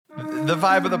the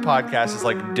vibe of the podcast is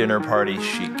like dinner party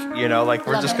chic. You know, like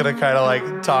we're just going to kind of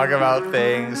like talk about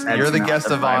things. That's You're the not guest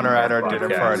the of vibe honor of at our our dinner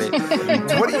podcast.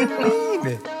 party. What do you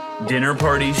mean? Dinner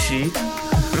party chic?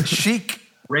 Chic.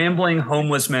 Rambling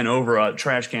homeless men over a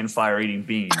trash can fire eating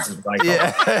beans. Is what I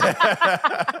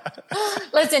call it.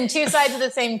 Listen, two sides of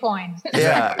the same coin.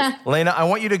 Yeah. Lena, I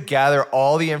want you to gather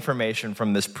all the information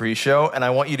from this pre-show and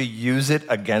I want you to use it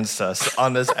against us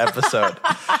on this episode.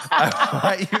 I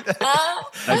want you to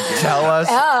tell us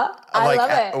I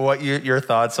love it. what your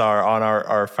thoughts are on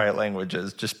our fight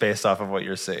languages just based off of what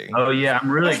you're seeing. Oh yeah, I'm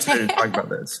really excited to talk about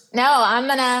this. No, I'm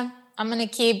gonna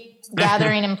keep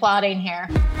gathering and plotting here.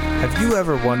 Have you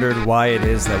ever wondered why it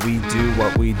is that we do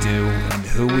what we do and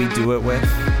who we do it with?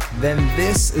 Then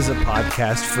this is a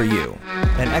podcast for you.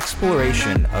 An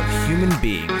exploration of human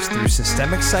beings through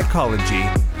systemic psychology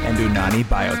and Unani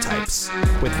biotypes.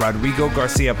 With Rodrigo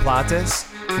Garcia Plates,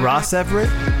 Ross Everett,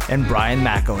 and Brian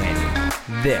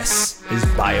McElhaney. This is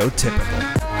Biotypical.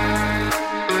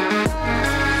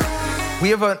 We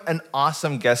have an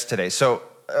awesome guest today. So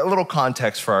a little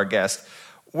context for our guest.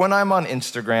 When I'm on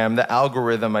Instagram, the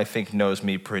algorithm, I think, knows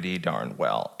me pretty darn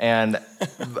well. And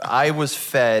I was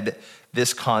fed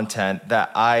this content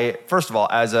that first of all,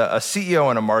 as a CEO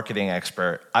and a marketing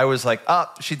expert, I was like,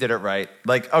 she did it right.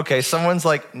 Like, okay, someone's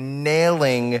like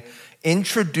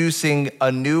introducing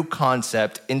a new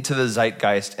concept into the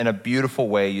zeitgeist in a beautiful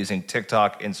way using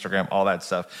TikTok, Instagram, all that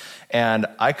stuff. And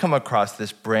I come across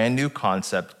this brand new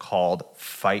concept called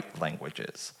fight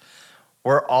languages.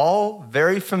 We're all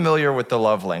very familiar with the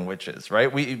love languages,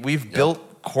 right? We've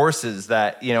built courses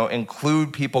that,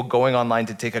 include people going online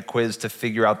to take a quiz to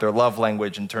figure out their love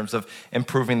language in terms of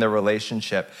improving their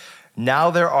relationship. Now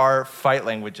there are fight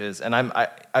languages, and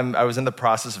I was in the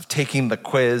process of taking the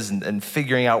quiz and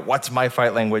figuring out what's my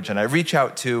fight language, and I reach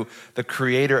out to the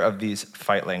creator of these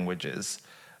fight languages,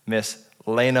 Miss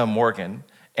Lena Morgan,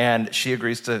 and she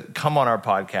agrees to come on our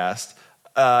podcast.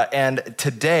 And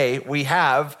today we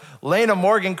have Lena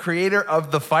Morgan, creator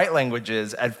of the Fight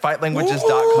Languages at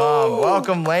fightlanguages.com.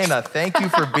 Welcome, Lena. Thank you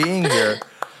for being here.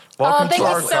 Welcome to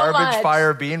our Garbage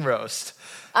Fire Bean Roast.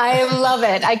 I love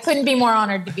it. I couldn't be more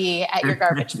honored to be at your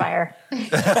garbage fire.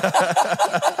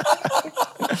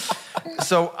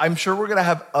 So I'm sure we're going to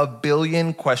have a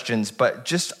billion questions, but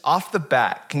just off the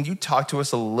bat, can you talk to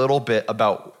us a little bit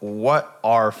about what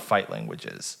are fight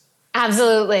languages?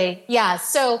 Absolutely. Yeah.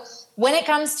 So when it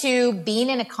comes to being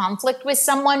in a conflict with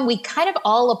someone, we kind of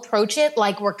all approach it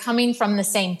like we're coming from the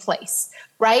same place,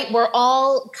 right? We're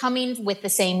all coming with the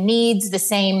same needs, the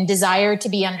same desire to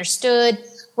be understood.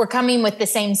 We're coming with the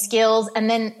same skills. And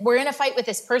then we're in a fight with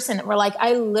this person that we're like,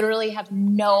 I literally have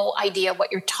no idea what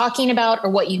you're talking about or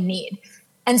what you need.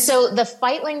 And so the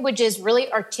fight languages really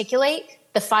articulate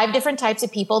the 5 different types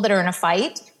of people that are in a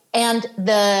fight and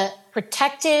the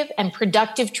protective and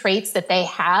productive traits that they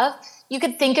have. You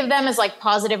could think of them as like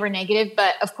positive or negative,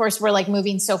 but of course we're like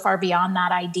moving so far beyond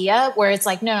that idea where it's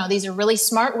like, no, these are really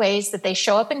smart ways that they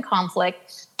show up in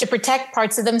conflict to protect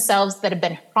parts of themselves that have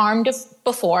been harmed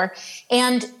before.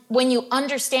 And when you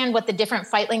understand what the different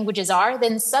fight languages are,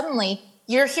 then suddenly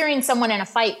you're hearing someone in a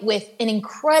fight with an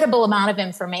incredible amount of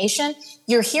information.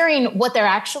 You're hearing what they're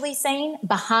actually saying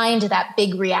behind that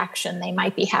big reaction they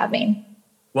might be having.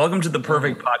 Welcome to the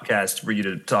perfect podcast for you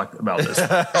to talk about this.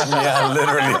 Yeah,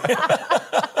 literally.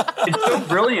 It's so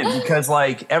brilliant because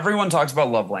like everyone talks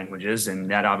about love languages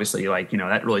and that obviously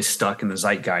that really stuck in the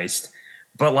zeitgeist.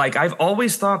 But like I've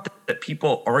always thought that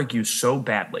people argue so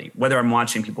badly, whether I'm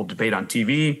watching people debate on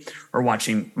TV or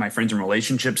watching my friends in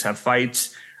relationships have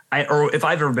fights. Or if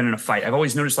I've ever been in a fight, I've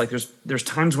always noticed like there's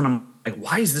times when I'm like,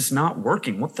 why is this not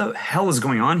working? What the hell is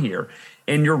going on here?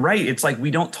 And you're right. It's like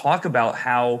we don't talk about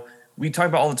how we talk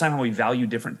about all the time how we value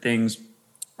different things.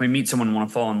 We meet someone and want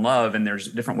to fall in love, and there's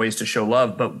different ways to show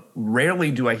love. But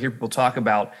rarely do I hear people talk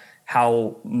about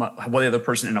what the other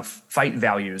person in a fight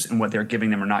values and what they're giving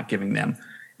them or not giving them.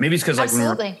 Maybe it's because like when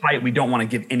we're in a fight, we don't want to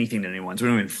give anything to anyone, so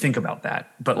we don't even think about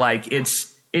that. But like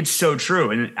it's so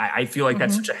true, and I feel like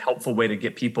that's such a helpful way to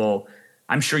get people.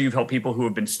 I'm sure you've helped people who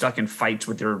have been stuck in fights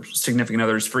with their significant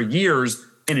others for years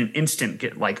in an instant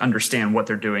understand what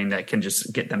they're doing that can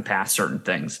just get them past certain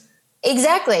things.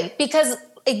 Exactly. Because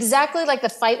exactly like the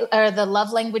fight or the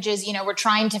love languages, we're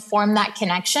trying to form that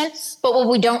connection. But what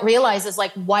we don't realize is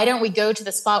like, why don't we go to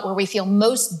the spot where we feel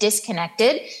most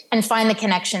disconnected and find the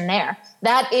connection there?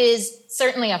 That is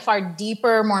certainly a far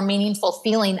deeper, more meaningful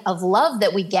feeling of love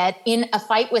that we get in a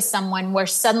fight with someone where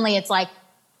suddenly it's like,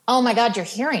 oh my God, you're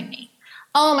hearing me.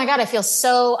 Oh my God, I feel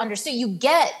so understood. You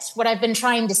get what I've been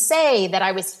trying to say, that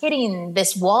I was hitting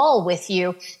this wall with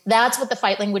you. That's what the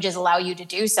fight languages allow you to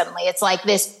do suddenly. It's like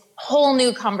this whole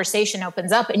new conversation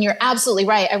opens up. And you're absolutely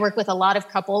right. I work with a lot of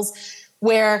couples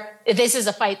where this is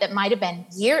a fight that might have been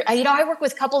I work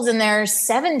with couples in their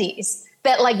 70s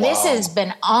that like this has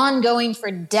been ongoing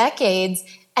for decades.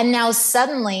 And now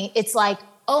suddenly it's like,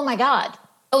 oh my God,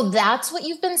 oh, that's what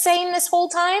you've been saying this whole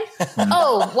time?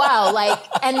 Oh, wow.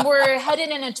 And we're headed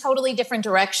in a totally different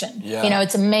direction. Yeah.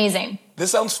 It's amazing.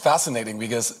 This sounds fascinating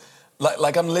because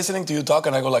like I'm listening to you talk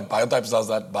and I go like, biotypes does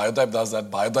that, biotype does that,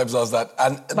 biotypes does that.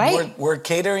 And we're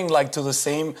catering like to the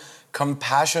same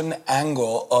compassion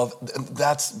angle of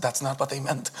that's not what they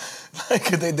meant. Like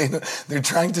they're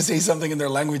trying to say something in their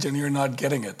language and you're not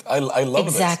getting it. I love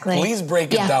exactly. this. Please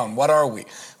break it down. What are we?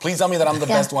 Please tell me that I'm the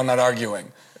best one at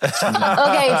arguing.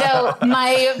 Okay, so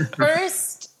my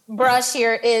first brush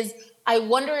here is I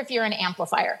wonder if you're an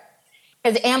amplifier.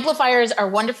 Because amplifiers are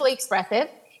wonderfully expressive.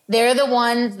 They're the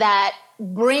ones that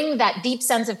bring that deep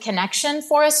sense of connection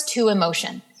for us to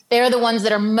emotion. They're the ones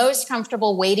that are most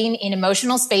comfortable waiting in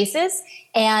emotional spaces,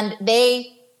 and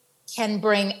they can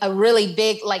bring a really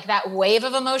big, like that wave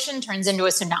of emotion turns into a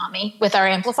tsunami with our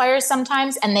amplifiers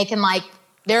sometimes, and they can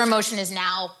their emotion is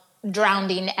now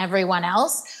drowning everyone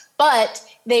else. But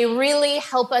they really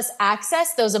help us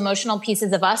access those emotional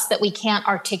pieces of us that we can't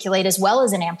articulate as well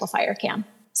as an amplifier can.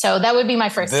 So that would be my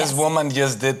first guess. This woman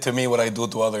just did to me what I do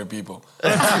to other people.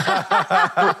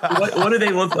 What do they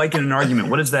look like in an argument?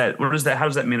 What is that? How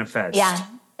does that manifest? Yeah.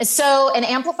 So an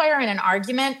amplifier in an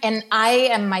argument, and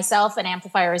I am myself an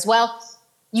amplifier as well,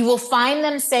 you will find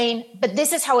them saying, but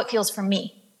this is how it feels for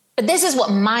me. But this is what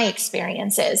my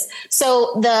experience is.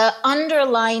 So the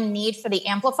underlying need for the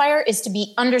amplifier is to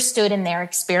be understood in their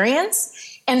experience.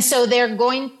 And so they're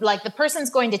going, the person's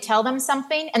going to tell them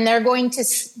something, and they're going to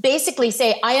basically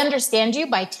say, I understand you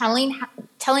by telling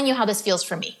you how this feels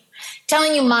for me,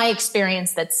 telling you my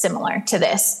experience that's similar to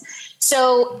this.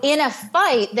 So in a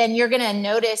fight, then you're going to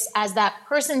notice as that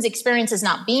person's experience is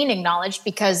not being acknowledged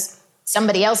because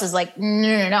somebody else is like,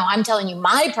 no, I'm telling you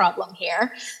my problem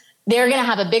here. They're going to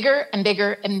have a bigger and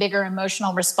bigger and bigger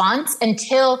emotional response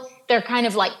until they're kind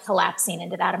of collapsing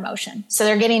into that emotion. So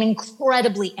they're getting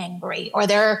incredibly angry, or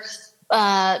they're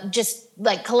just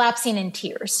collapsing in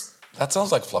tears. That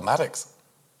sounds like phlegmatics.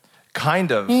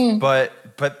 Kind of,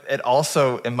 but it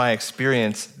also, in my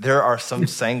experience, there are some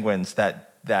sanguines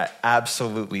that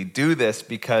absolutely do this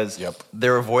because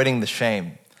they're avoiding the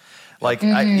shame.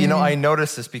 I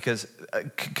noticed this because,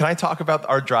 can I talk about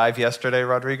our drive yesterday,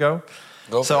 Rodrigo?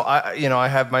 So I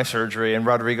have my surgery, and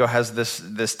Rodrigo has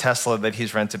this Tesla that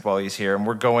he's rented while he's here, and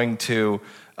we're going to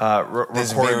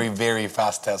this very, very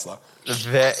fast Tesla.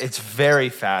 It's very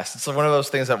fast. It's one of those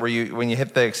things that when you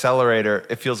hit the accelerator,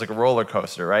 it feels like a roller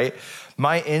coaster, right?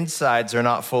 My insides are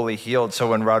not fully healed,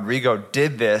 so when Rodrigo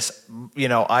did this,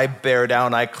 I bear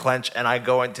down, I clench, and I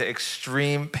go into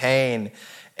extreme pain,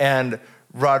 and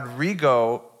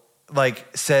Rodrigo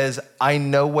says, I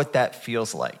know what that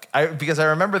feels like. Because I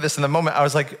remember this in the moment. I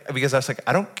was like,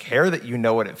 I don't care that you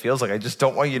know what it feels like. I just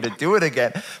don't want you to do it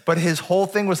again. But his whole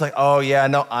thing was like, oh yeah,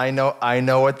 no, I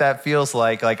know what that feels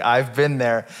like. I've been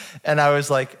there. And I was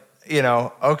like,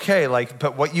 okay,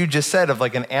 but what you just said of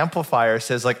an amplifier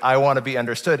says I want to be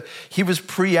understood. He was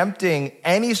preempting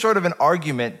any sort of an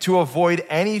argument to avoid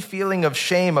any feeling of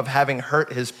shame of having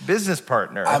hurt his business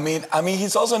partner. I mean,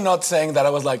 he's also not saying that I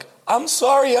was like, I'm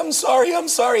sorry.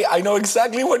 I know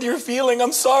exactly what you're feeling.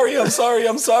 I'm sorry.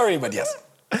 But yes.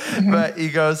 But he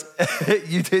goes,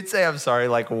 you did say I'm sorry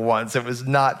once. It was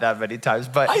not that many times.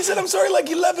 But I said I'm sorry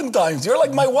 11 times. You're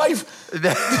like my wife.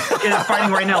 They're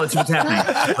fighting right now. Let's see what's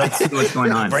happening. Let's see what's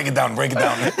going on. Break it down.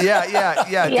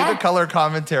 Yeah. Do the color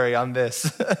commentary on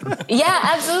this. Yeah,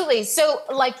 absolutely. So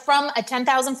from a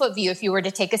 10,000 foot view, if you were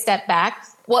to take a step back,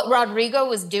 what Rodrigo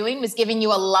was doing was giving you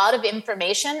a lot of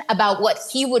information about what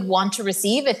he would want to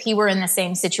receive if he were in the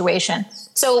same situation.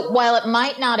 So while it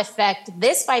might not affect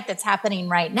this fight that's happening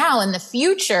right now, in the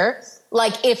future,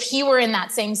 if he were in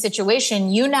that same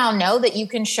situation, you now know that you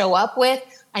can show up with,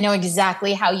 I know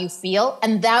exactly how you feel,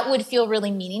 and that would feel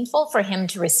really meaningful for him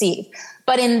to receive.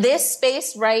 But in this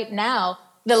space right now,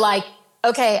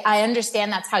 okay, I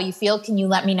understand that's how you feel. Can you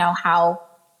let me know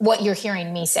what you're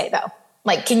hearing me say though?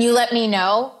 Can you let me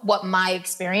know what my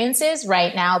experience is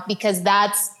right now? Because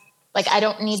that's I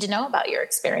don't need to know about your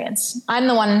experience. I'm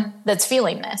the one that's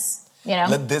feeling this,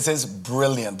 This is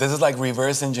brilliant. This is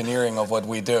reverse engineering of what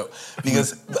we do.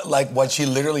 Because what she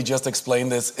literally just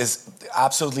explained is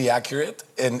absolutely accurate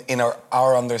in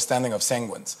our understanding of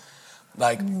sanguines.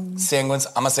 Sanguines,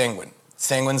 I'm a sanguine.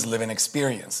 Sanguines live in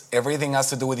experience. Everything has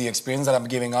to do with the experience that I'm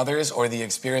giving others or the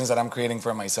experience that I'm creating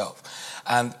for myself.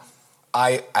 And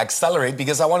I accelerate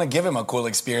because I want to give him a cool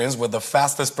experience with the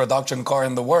fastest production car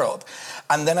in the world.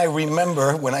 And then I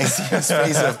remember when I see his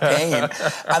face of pain,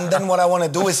 and then what I want to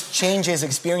do is change his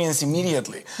experience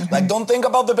immediately. Like, don't think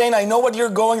about the pain. I know what you're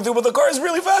going through, but the car is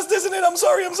really fast, isn't it? I'm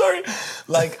sorry.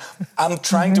 Like, I'm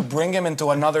trying to bring him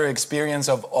into another experience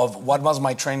of what was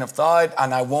my train of thought,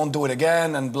 and I won't do it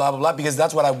again, and blah, blah, blah, because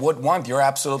that's what I would want. You're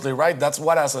absolutely right. That's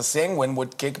what, as a sanguine,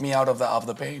 would kick me out of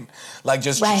the pain. Like,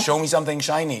 just show me something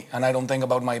shiny, and I don't think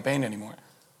about my pain anymore.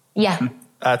 Yeah.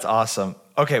 That's awesome.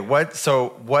 Okay, what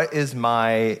is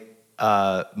my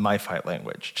my fight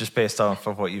language, just based off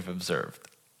of what you've observed?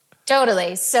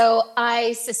 Totally. So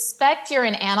I suspect you're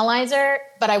an analyzer,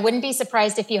 but I wouldn't be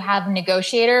surprised if you have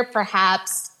negotiator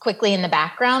perhaps quickly in the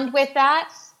background with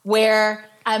that, where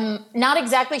I'm not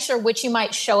exactly sure which you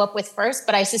might show up with first,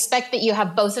 but I suspect that you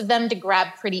have both of them to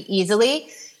grab pretty easily.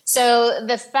 So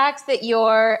the fact that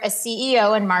you're a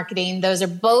CEO in marketing, those are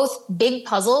both big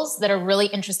puzzles that are really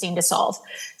interesting to solve.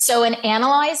 So an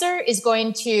analyzer there's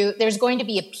going to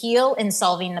be appeal in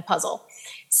solving the puzzle.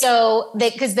 So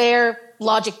because they're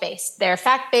logic-based, they're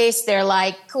fact-based, they're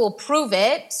like, cool, prove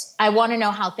it. I want to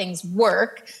know how things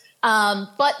work.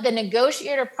 But the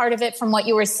negotiator part of it, from what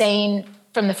you were saying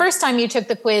from the first time you took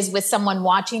the quiz with someone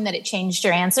watching, that it changed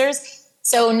your answers.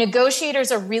 So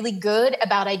negotiators are really good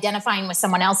about identifying with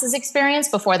someone else's experience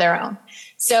before their own.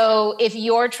 So if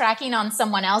you're tracking on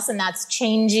someone else and that's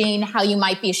changing how you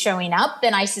might be showing up,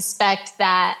 then I suspect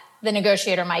that the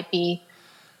negotiator might be,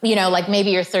 like maybe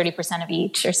you're 30% of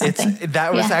each or something.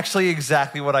 That was actually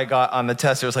exactly what I got on the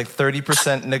test. It was like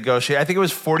 30% negotiator. I think it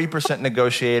was 40%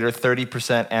 negotiator,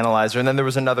 30% analyzer, and then there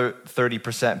was another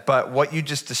 30%. But what you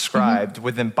just described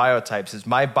within biotypes is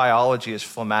my biology is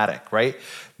phlegmatic, right?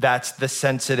 That's the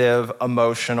sensitive,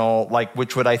 emotional,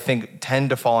 which would I think tend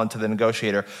to fall into the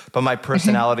negotiator. But my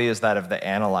personality is that of the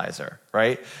analyzer,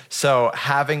 right? So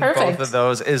having both of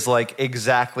those is like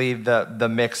exactly the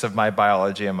mix of my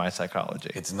biology and my psychology.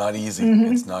 It's not easy.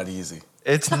 It's not easy.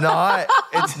 It's not.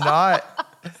 It's not.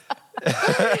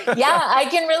 Yeah, I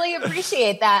can really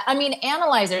appreciate that. I mean,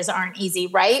 analyzers aren't easy,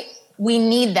 right? We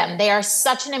need them. They are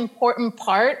such an important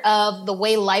part of the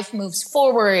way life moves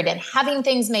forward and having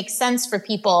things make sense for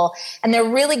people. And they're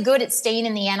really good at staying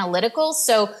in the analytical.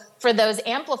 So for those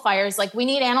amplifiers, we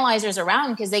need analyzers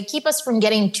around because they keep us from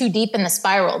getting too deep in the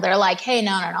spiral. They're like, hey,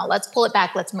 no, let's pull it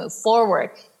back. Let's move forward.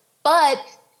 But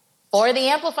for the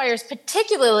amplifiers,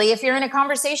 particularly if you're in a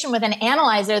conversation with an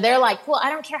analyzer, they're like, well, I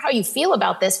don't care how you feel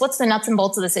about this. What's the nuts and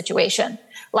bolts of the situation?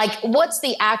 What's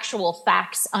the actual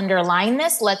facts underlying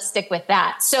this? Let's stick with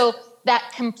that. So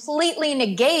that completely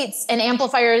negates an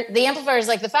amplifier. The amplifier is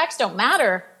like, the facts don't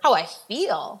matter. How I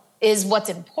feel is what's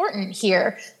important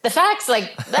here. The facts,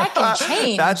 that can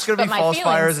change. That's going to be false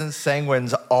fires and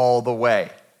sanguines all the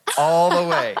way. All the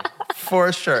way.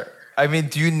 For sure. I mean,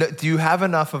 do you have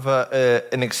enough of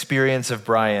an experience of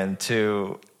Brian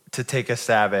to take a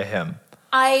stab at him?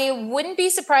 I wouldn't be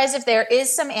surprised if there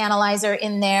is some analyzer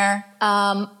in there.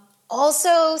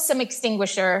 Also some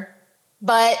extinguisher,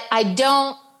 but I'm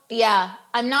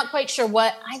not quite sure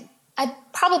what. I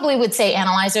probably would say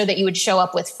analyzer that you would show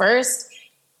up with first.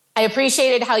 I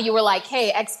appreciated how you were like,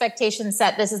 hey, expectation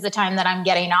set, this is the time that I'm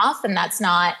getting off, and that's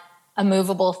not a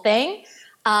movable thing.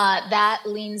 That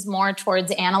leans more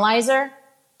towards analyzer.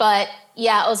 But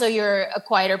yeah, also you're a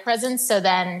quieter presence, so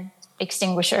then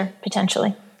extinguisher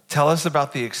potentially. Tell us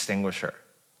about the extinguisher.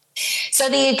 So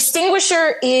the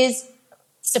extinguisher is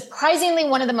surprisingly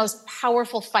one of the most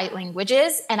powerful fight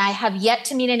languages, and I have yet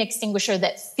to meet an extinguisher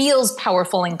that feels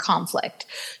powerful in conflict.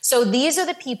 So these are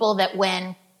the people that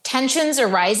when tensions are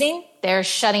rising, they're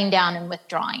shutting down and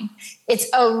withdrawing. It's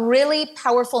a really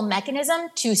powerful mechanism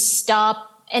to stop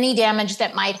any damage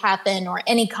that might happen or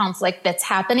any conflict that's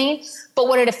happening. But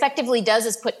what it effectively does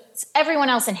is put everyone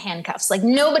else in handcuffs.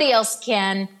 Nobody else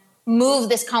can move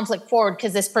this conflict forward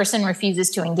because this person refuses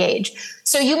to engage.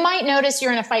 So you might notice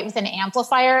you're in a fight with an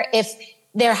amplifier if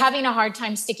they're having a hard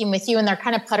time sticking with you and they're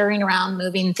kind of puttering around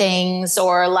moving things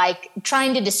or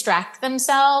trying to distract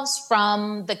themselves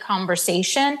from the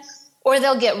conversation, or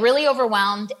they'll get really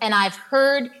overwhelmed. And I've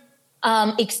heard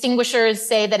extinguishers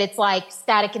say that it's like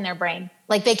static in their brain.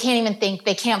 They can't even think,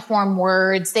 they can't form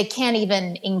words, they can't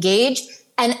even engage.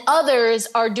 And others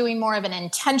are doing more of an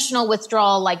intentional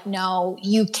withdrawal, no,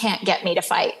 you can't get me to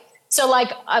fight. So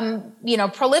I'm,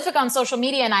 prolific on social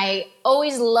media, and I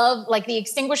always love, the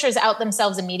extinguishers out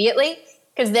themselves immediately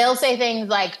because they'll say things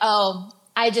like, oh,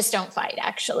 I just don't fight,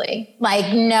 actually.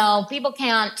 No,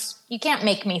 you can't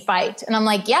make me fight. And I'm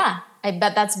like, yeah, I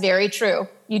bet that's very true.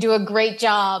 You do a great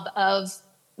job of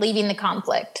leaving the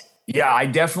conflict. Yeah, I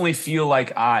definitely feel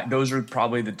like those are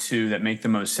probably the two that make the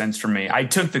most sense for me. I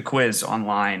took the quiz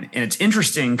online, and it's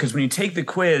interesting because when you take the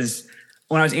quiz,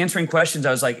 when I was answering questions,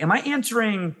 I was like, am I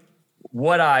answering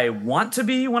what I want to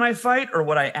be when I fight or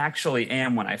what I actually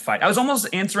am when I fight? I was almost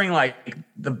answering like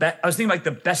I was thinking like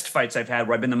the best fights I've had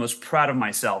where I've been the most proud of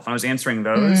myself. And I was answering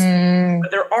those.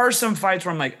 But there are some fights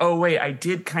where I'm like, oh, wait, I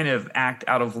did kind of act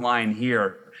out of line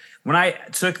here. When I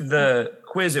took the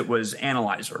quiz, it was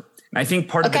analyzer. And I think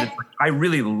part of it is I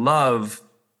really love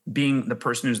being the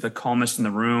person who's the calmest in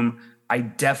the room. I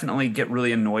definitely get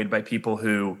really annoyed by people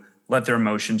who let their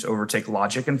emotions overtake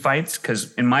logic in fights.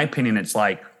 Because in my opinion, it's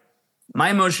like my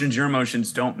emotions, your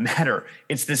emotions don't matter.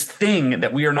 It's this thing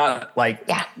that we are not like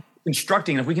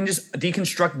constructing. If we can just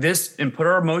deconstruct this and put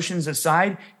our emotions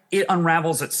aside, it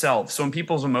unravels itself. So when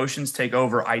people's emotions take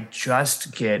over,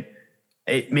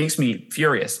 it makes me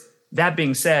furious. That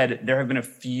being said, there have been a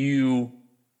few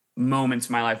moments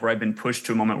in my life where I've been pushed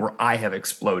to a moment where I have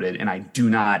exploded, and I do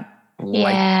not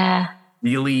like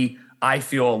really. I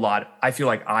feel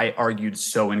like I argued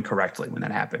so incorrectly when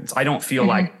that happens. I don't feel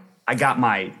like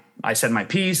I said my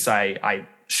piece. I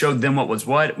showed them what was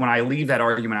what. When I leave that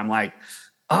argument, I'm like,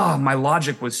 oh, my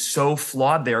logic was so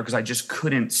flawed there because I just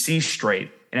couldn't see straight,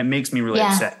 and it makes me really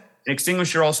upset. An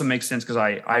extinguisher also makes sense because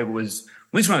I was,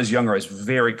 at least when I was younger, I was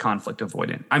very conflict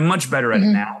avoidant. I'm much better at it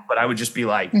now, but I would just be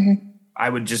like, I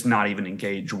would just not even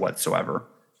engage whatsoever.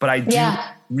 But I do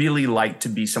really like to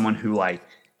be someone who like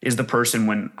is the person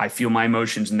when I feel my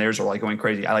emotions and theirs are like going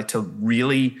crazy. I like to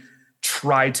really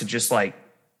try to just like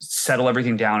settle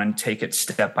everything down and take it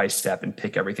step by step and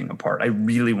pick everything apart. I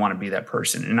really want to be that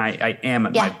person. And I am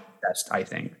at my best, I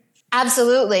think.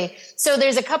 Absolutely. So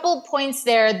there's a couple points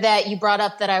there that you brought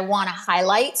up that I want to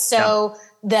highlight. So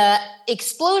the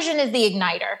explosion is the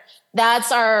igniter.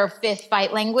 That's our fifth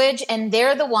fight language. And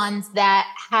they're the ones that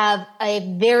have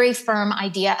a very firm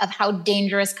idea of how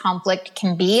dangerous conflict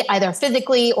can be, either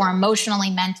physically or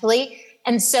emotionally, mentally.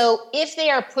 And so if they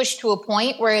are pushed to a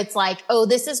point where it's like, oh,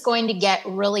 this is going to get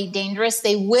really dangerous,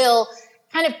 they will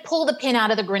kind of pull the pin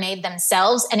out of the grenade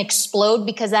themselves and explode,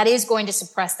 because that is going to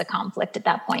suppress the conflict at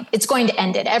that point. It's going to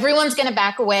end it. Everyone's going to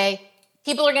back away.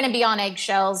 People are going to be on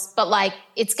eggshells, but like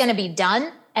it's going to be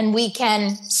done and we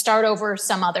can start over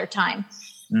some other time.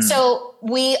 So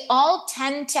we all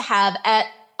tend to have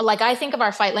I think of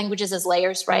our fight languages as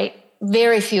layers, right?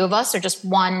 Very few of us are just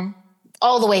one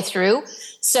all the way through.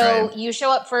 So you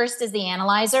show up first as the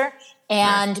analyzer,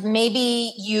 and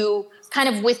maybe you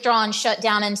kind of withdraw and shut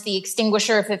down into the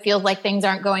extinguisher if it feels like things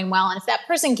aren't going well. And if that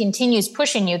person continues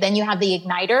pushing you, then you have the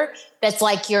igniter. That's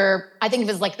like I think of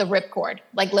it as like the ripcord.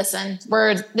 Like, listen,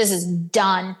 this is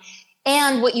done.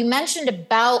 And what you mentioned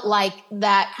about like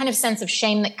that kind of sense of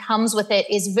shame that comes with it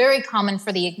is very common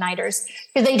for the igniters,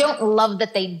 because they don't love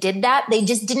that they did that. They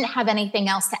just didn't have anything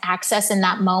else to access in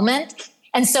that moment.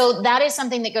 And so that is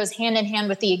something that goes hand in hand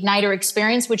with the igniter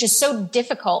experience, which is so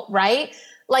difficult, right?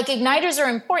 Like, igniters are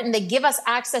important. They give us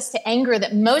access to anger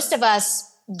that most of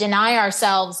us deny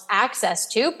ourselves access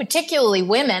to, particularly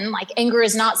women. Like, anger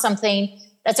is not something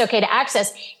that's okay to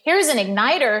access. Here's an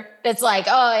igniter that's like,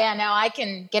 oh yeah, no, I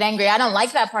can get angry. I don't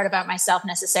like that part about myself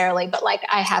necessarily, but like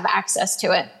I have access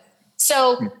to it.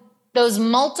 So those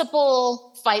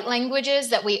multiple fight languages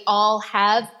that we all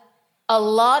have, a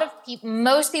lot of people,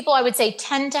 most people I would say,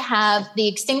 tend to have the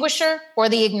extinguisher or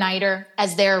the igniter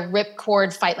as their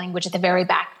ripcord fight language at the very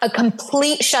back. A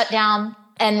complete shutdown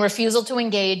and refusal to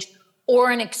engage, or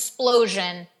an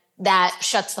explosion that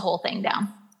shuts the whole thing down.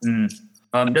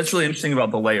 That's really interesting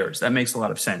about the layers. That makes a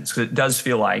lot of sense, because it does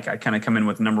feel like I kind of come in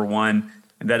with number one,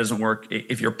 and that doesn't work.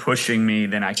 If you're pushing me,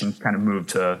 then I can kind of move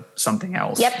to something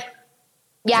else. Yep.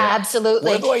 Yeah,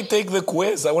 absolutely. Where do I take the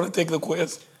quiz? I want to take the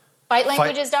quiz.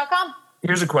 Fightlanguages.com.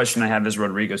 Here's a question I have as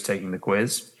Rodrigo's taking the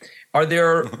quiz. Are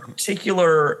there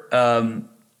particular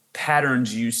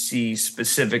patterns you see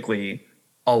specifically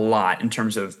a lot in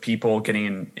terms of people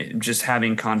getting in, just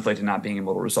having conflict and not being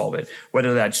able to resolve it?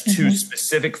 Whether that's two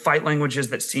specific fight languages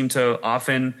that seem to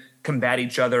often combat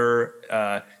each other.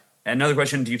 Another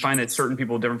question, do you find that certain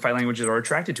people with different fight languages are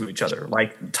attracted to each other,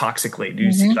 like toxically? Do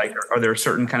you see, like, are there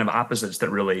certain kind of opposites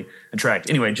that really attract?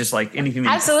 Anyway, just like anything.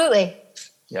 Absolutely.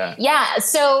 Yeah.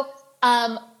 So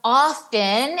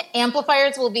often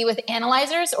amplifiers will be with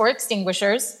analyzers or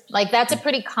extinguishers. Like, that's a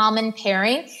pretty common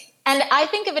pairing. And I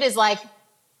think of it as like,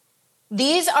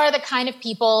 these are the kind of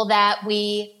people that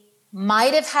we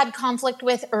might have had conflict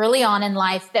with early on in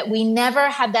life, that we never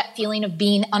had that feeling of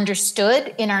being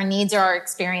understood in our needs or our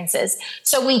experiences.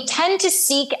 So we tend to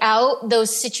seek out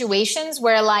those situations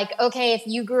where, like, okay, if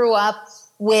you grew up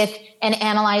with an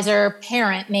analyzer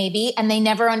parent maybe, and they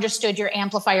never understood your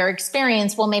amplifier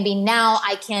experience. Well, maybe now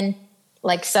I can,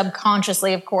 like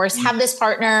subconsciously, of course, have this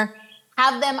partner,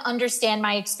 have them understand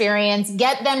my experience,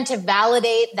 get them to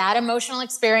validate that emotional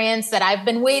experience that I've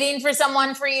been waiting for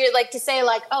someone for years, like to say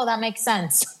like, oh, that makes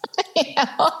sense. You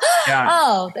know? Yeah.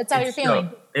 Oh, that's how you're feeling.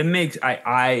 It makes,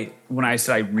 when I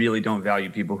said I really don't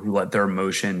value people who let their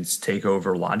emotions take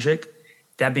over logic.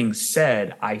 That being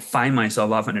said, I find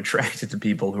myself often attracted to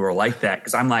people who are like that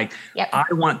because I'm like, I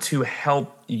want to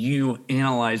help you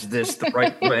analyze this the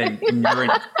right way, and you're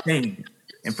insane.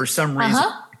 And for some reason,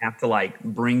 I have to like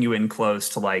bring you in close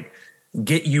to like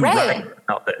get you right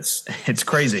about this. It's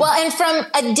crazy. Well, and from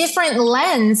a different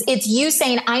lens, it's you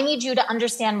saying, I need you to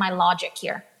understand my logic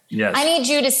here. Yes. I need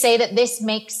you to say that this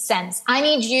makes sense. I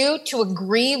need you to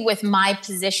agree with my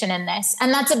position in this.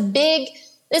 And that's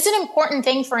it's an important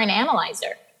thing for an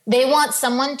analyzer. They want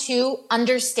someone to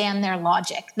understand their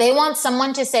logic. They want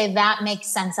someone to say, that makes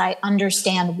sense. I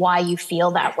understand why you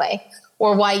feel that way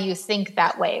or why you think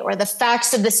that way or the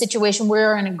facts of the situation.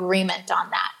 We're in agreement on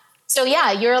that. So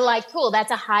yeah, you're like, cool,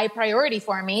 that's a high priority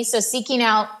for me. So seeking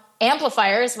out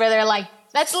amplifiers where they're like,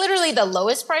 that's literally the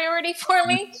lowest priority for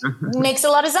me makes a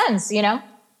lot of sense, you know?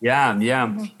 Yeah.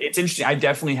 It's interesting. I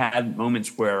definitely had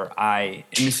moments where and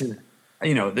this is,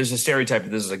 there's a stereotype that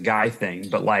this is a guy thing,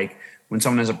 but like when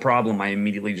someone has a problem, I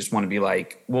immediately just want to be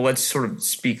like, well, let's sort of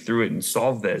speak through it and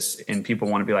solve this. And people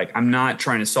want to be like, I'm not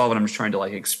trying to solve it. I'm just trying to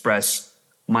like express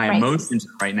my emotions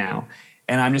right now.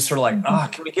 And I'm just sort of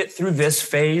like, can we get through this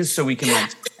phase so we can like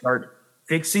start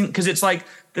fixing? Because it's like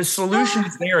the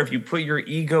solution's there. If you put your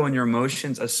ego and your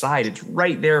emotions aside, it's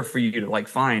right there for you to like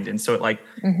find. And so it like,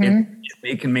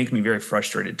 it can make me very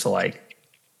frustrated to like,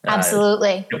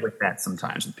 absolutely get with that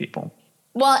sometimes with people.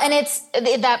 Well, and it's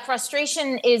that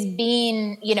frustration is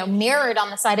being, mirrored on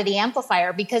the side of the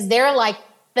amplifier because they're like,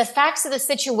 the facts of the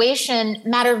situation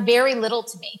matter very little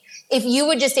to me. If you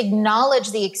would just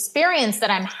acknowledge the experience that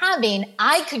I'm having,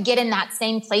 I could get in that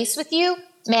same place with you.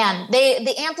 Man,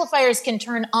 the amplifiers can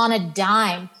turn on a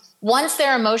dime. Once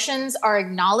their emotions are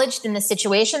acknowledged in the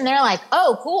situation, they're like,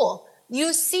 oh, cool.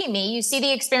 You see me. You see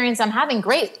the experience I'm having.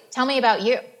 Great. Tell me about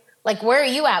you. Like, where are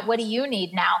you at? What do you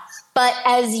need now? But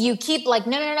as you keep like,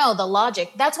 no, the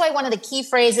logic. That's why one of the key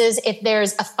phrases, if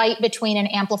there's a fight between an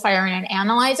amplifier and an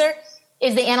analyzer,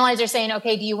 is the analyzer saying,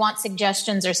 okay, do you want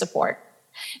suggestions or support?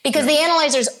 Because the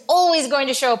analyzer is always going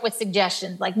to show up with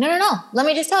suggestions. Like, no. Let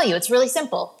me just tell you, it's really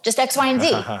simple. Just X, Y, and Z.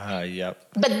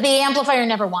 Yep. But the amplifier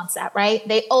never wants that, right?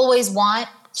 They always want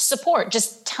support.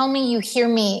 Just tell me you hear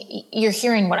me. You're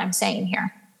hearing what I'm saying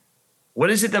here. What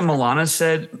is it that Milana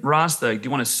said, Ross? Do you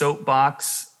want a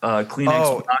soapbox,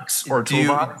 Kleenex box, or a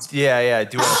toolbox? Do you want a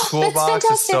toolbox,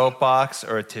 a soapbox,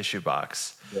 or a tissue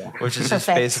box? Yeah. Which is just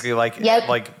basically like,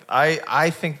 I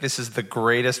think this is the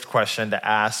greatest question to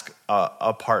ask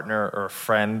a partner or a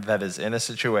friend that is in a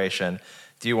situation.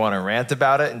 Do you want to rant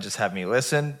about it and just have me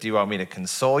listen? Do you want me to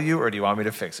console you, or do you want me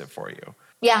to fix it for you?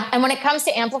 Yeah, and when it comes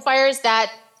to amplifiers,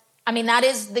 that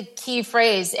is the key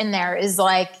phrase in there is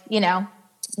like,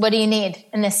 what do you need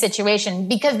in this situation?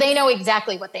 Because they know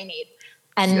exactly what they need.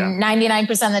 And 99%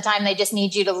 of the time, they just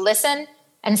need you to listen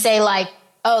and say like,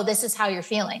 oh, this is how you're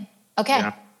feeling. Okay.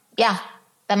 Yeah,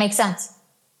 that makes sense.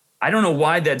 I don't know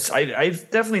why I've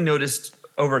definitely noticed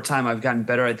over time I've gotten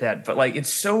better at that. But like,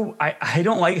 it's so, I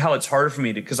don't like how it's hard for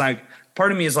me because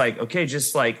part of me is like, okay,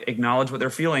 just like acknowledge what they're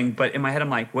feeling. But in my head, I'm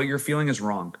like, what you're feeling is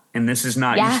wrong. And this is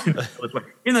not, even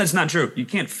though it's not true. You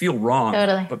can't feel wrong.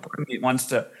 Totally. But part of me wants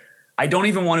to, I don't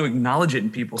even want to acknowledge it in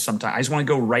people sometimes. I just want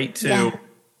to go right to,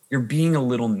 you're being a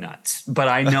little nuts. But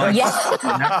I know. Totally.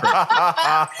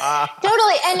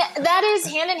 And that is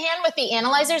hand in hand with the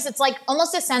analyzers. It's like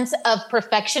almost a sense of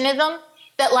perfectionism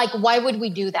that like, why would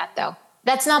we do that though?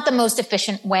 That's not the most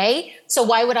efficient way. So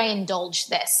why would I indulge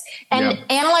this? And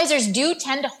analyzers do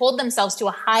tend to hold themselves to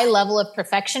a high level of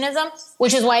perfectionism,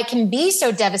 which is why it can be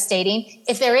so devastating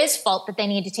if there is fault that they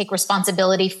need to take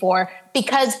responsibility for,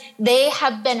 because they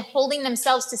have been holding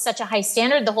themselves to such a high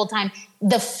standard the whole time.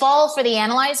 The fall for the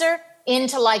analyzer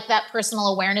into like that personal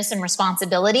awareness and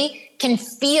responsibility can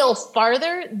feel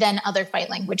farther than other fight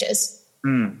languages.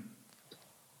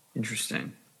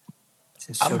 Interesting.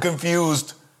 I'm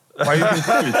confused. Why are you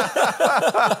confused?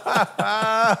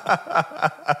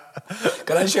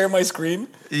 Can I share my screen?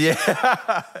 Yeah.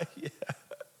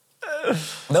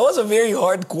 That was a very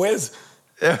hard quiz.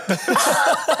 It's 10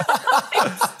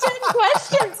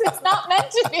 questions. It's not meant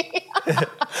to be.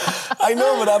 I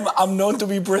know, but I'm known to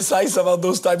be precise about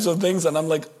those types of things. And I'm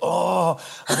like, I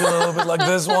feel a little bit like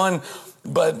this one,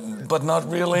 but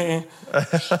not really.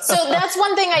 So that's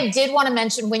one thing I did want to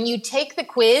mention. When you take the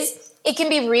quiz, it can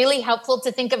be really helpful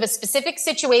to think of a specific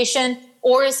situation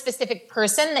or a specific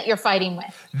person that you're fighting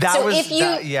with.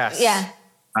 Yes. Yeah.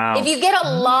 Wow. If you get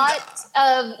a lot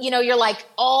of, you're like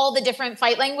all the different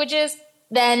fight languages,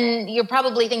 then you're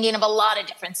probably thinking of a lot of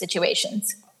different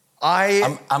situations.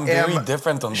 I'm very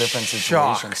different on different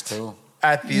situations too.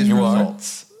 At these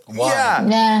results. Why?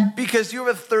 Yeah. Because you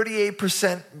have a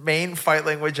 38% main fight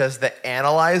language as the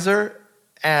analyzer,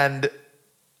 and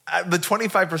the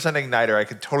 25% igniter I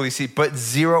could totally see, but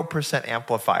 0%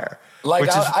 amplifier. Like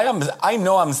I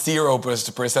know I'm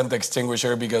 0%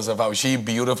 extinguisher because of how she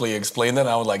beautifully explained it.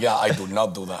 I was like, yeah, I do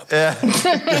not do that.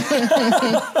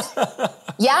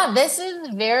 Yeah, this is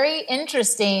very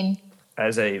interesting.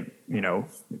 As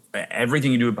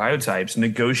everything you do with biotypes,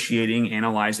 negotiating,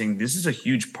 analyzing, this is a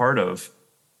huge part of,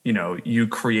 you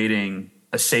creating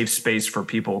a safe space for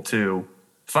people to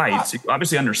fight. So you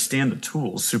obviously understand the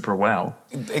tools super well.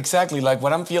 Exactly. Like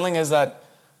what I'm feeling is that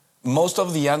most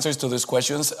of the answers to these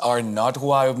questions are not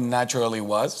who I naturally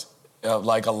was.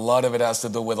 Like a lot of it has to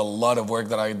do with a lot of work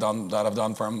that I've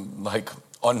done from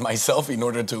on myself in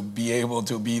order to be able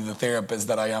to be the therapist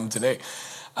that I am today.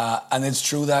 And it's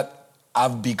true that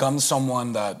I've become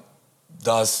someone that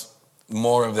does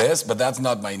more of this, but that's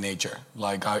not my nature.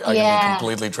 Like I can be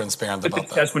completely transparent about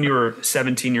that. That's when you were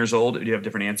 17 years old. Do you have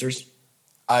different answers?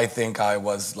 I think I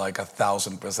was like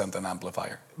 1,000% an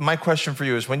amplifier. My question for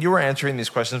you is, when you were answering these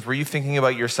questions, were you thinking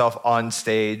about yourself on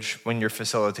stage when you're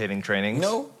facilitating trainings?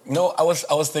 No. I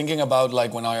was thinking about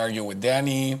like when I argue with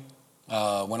Danny,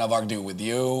 when I've argued with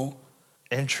you.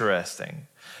 Interesting.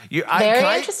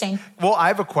 Very interesting. Well, I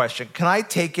have a question. Can I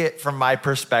take it from my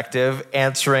perspective,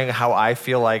 answering how I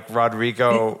feel like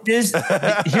Rodrigo? Here's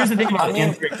the thing about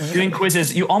doing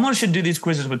quizzes. You almost should do these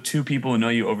quizzes with two people who know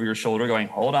you over your shoulder going,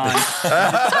 hold on.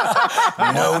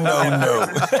 No.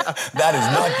 That is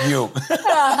not you.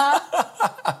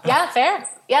 Yeah, fair.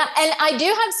 Yeah, and I do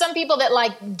have some people that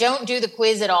don't do the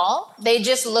quiz at all. They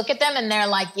just look at them and they're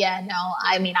like, yeah, no,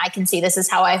 I mean, I can see this is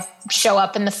how I show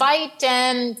up in the fight,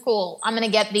 and cool, I'm going to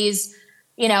get these,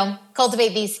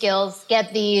 cultivate these skills,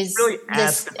 get this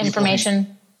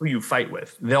information. Who you fight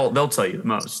with. They'll tell you the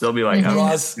most. They'll be like,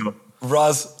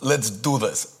 Ross, let's do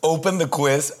this. Open the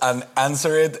quiz and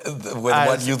answer it with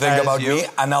what you think about me,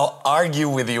 and I'll argue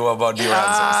with you about your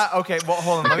answers. Okay, well,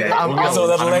 hold on. So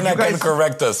that Lena can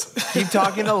correct us. Keep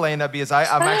talking to Lena, because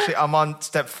I'm on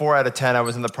step 4 out of 10. I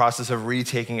was in the process of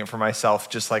retaking it for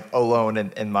myself, just alone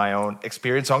in my own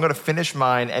experience. So I'm going to finish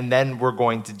mine, and then we're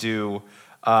going to do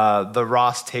the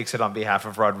Ross takes it on behalf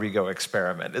of Rodrigo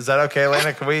experiment. Is that okay,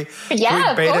 Lena? Can we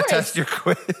beta test your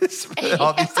quiz with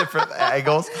all these different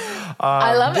angles?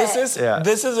 I love it.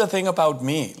 This is the thing about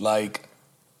me. Like,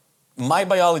 my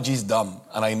biology is dumb,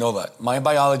 and I know that. My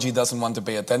biology doesn't want to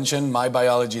pay attention. My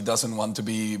biology doesn't want to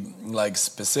be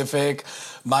specific.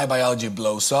 My biology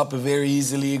blows up very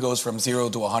easily, goes from 0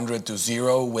 to 100 to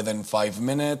 0 within 5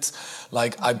 minutes.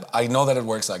 I know that it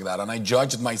works like that, and I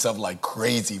judged myself like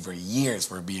crazy for years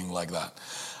for being like that.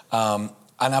 And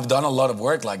I've done a lot of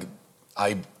work.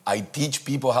 I teach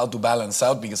people how to balance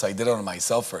out because I did it on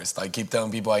myself first. I keep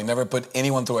telling people I never put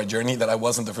anyone through a journey that I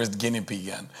wasn't the first guinea pig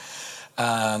in.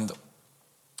 And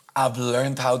I've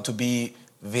learned how to be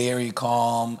very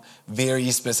calm,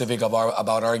 very specific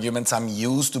about arguments. I'm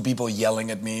used to people yelling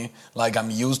at me.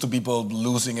 I'm used to people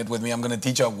losing it with me. I'm going to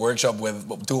teach a workshop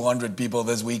with 200 people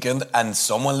this weekend, and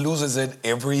someone loses it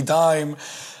every time.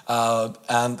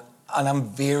 And I'm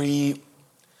very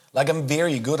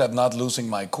good at not losing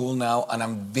my cool now, and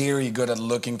I'm very good at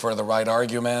looking for the right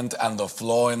argument and the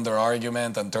flaw in their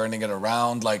argument and turning it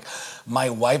around.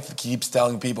 My wife keeps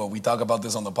telling people, we talk about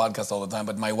this on the podcast all the time,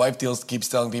 but my wife keeps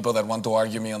telling people that want to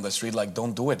argue me on the street,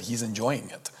 don't do it. He's enjoying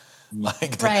it.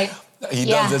 Right. He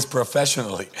does this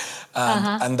professionally.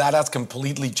 And that has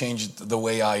completely changed the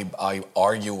way I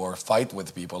argue or fight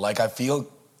with people. I feel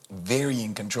very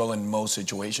in control in most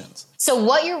situations. So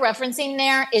what you're referencing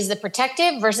there is the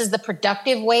protective versus the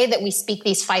productive way that we speak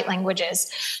these fight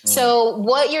languages. So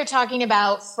what you're talking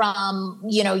about from,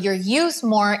 your youth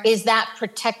more is that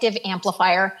protective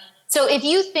amplifier. So if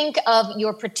you think of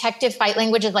your protective fight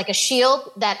language as like a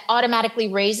shield that automatically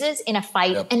raises in a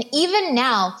fight, and even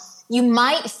now you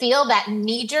might feel that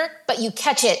knee jerk, but you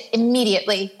catch it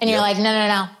immediately and you're like,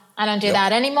 no, I don't do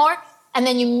that anymore. And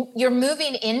then you're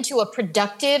moving into a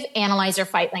productive analyzer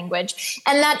fight language.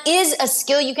 And that is a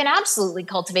skill you can absolutely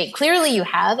cultivate. Clearly you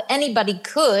have. Anybody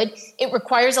could. It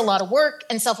requires a lot of work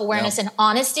and self-awareness and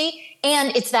honesty.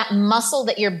 And it's that muscle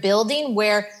that you're building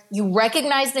where you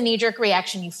recognize the knee-jerk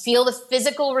reaction. You feel the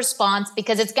physical response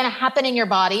because it's going to happen in your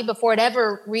body before it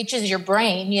ever reaches your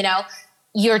brain,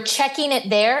 you're checking it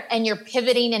there and you're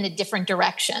pivoting in a different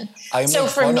direction. I make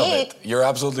fun of it. You're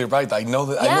absolutely right. I know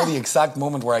that. Yeah. I know the exact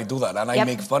moment where I do that, and I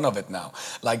make fun of it now.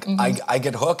 Like I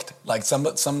get hooked. Like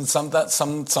sometimes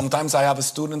I have a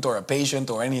student or a patient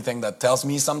or anything that tells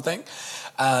me something,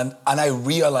 and I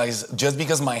realize just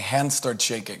because my hands start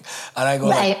shaking, and I go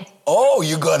like, "Oh,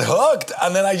 you got hooked,"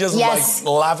 and then I just like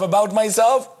laugh about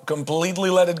myself, completely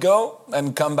let it go,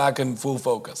 and come back in full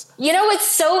focus. You know, it's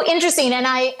so interesting, and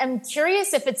I am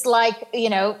curious if it's like, you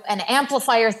know, an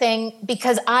amplifier thing,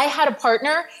 because I had a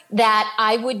partner that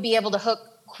I would be able to hook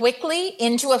quickly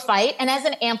into a fight, and as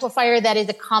an amplifier, that is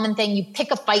a common thing. You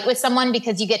pick a fight with someone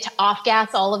because you get to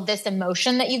off-gas all of this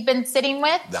emotion that you've been sitting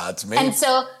with. That's me. And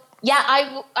so, yeah,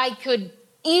 I could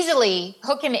easily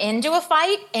hook him into a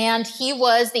fight, and he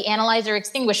was the analyzer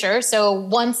extinguisher. So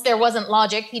once there wasn't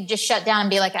logic, he'd just shut down and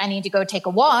be like, I need to go take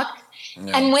a walk.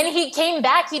 Yeah. And when he came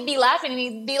back, he'd be laughing and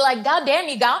he'd be like, God damn,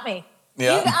 you got me.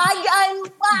 Yeah.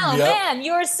 Wow, man,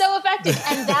 you are so effective.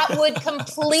 And that would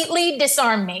completely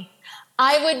disarm me.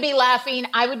 I would be laughing.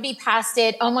 I would be past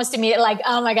it almost immediately, like,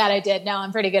 oh my God, I did. No,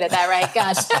 I'm pretty good at that, right?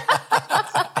 Gosh.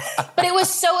 But it was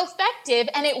so effective.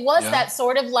 And it was that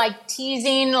sort of like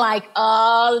teasing, like,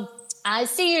 oh, I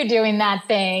see you doing that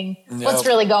thing. Yep. What's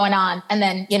really going on? And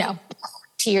then, you know,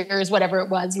 tears, whatever it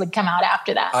was, would come out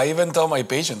after that. I even tell my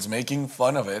patients making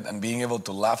fun of it and being able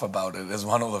to laugh about it is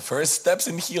one of the first steps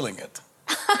in healing it.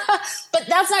 But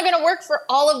that's not going to work for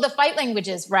all of the fight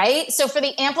languages, right? So for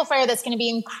the amplifier, that's going to be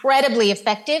incredibly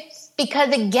effective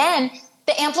because, again,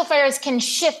 the amplifiers can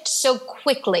shift so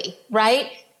quickly, right?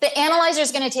 The analyzer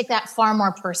is going to take that far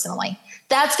more personally.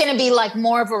 That's going to be like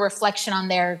more of a reflection on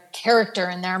their character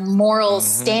and their moral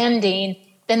standing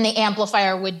than the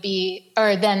amplifier would be,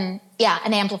 or than,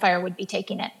 an amplifier would be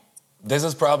taking it. This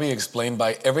is probably explained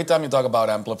by every time you talk about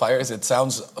amplifiers, it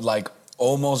sounds like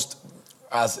almost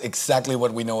as exactly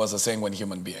what we know as a sanguine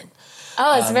human being.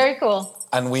 Oh, it's very cool.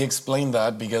 And we explain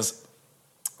that because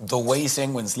the way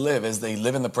sanguines live is they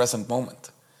live in the present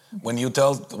moment. When you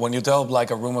tell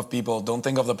like a room of people, don't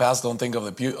think of the past, don't think of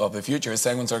the future,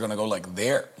 sanguines are going to go like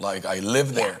there, like I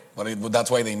live there. But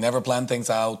that's why they never plan things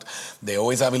out. They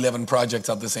always have 11 projects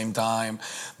at the same time.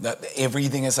 That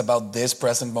everything is about this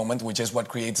present moment, which is what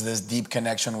creates this deep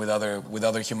connection with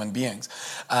other human beings.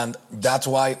 And that's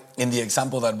why in the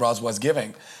example that Ross was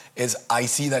giving, is I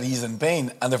see that he's in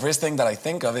pain. And the first thing that I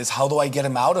think of is how do I get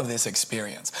him out of this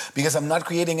experience? Because I'm not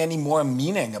creating any more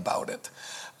meaning about it.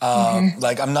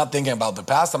 Like I'm not thinking about the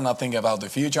past, I'm not thinking about the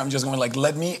future. I'm just going like,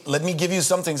 let me give you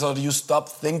something so that you stop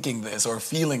thinking this or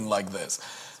feeling like this.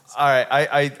 All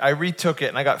right, I retook it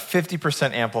and I got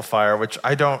 50% amplifier, which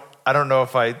I don't know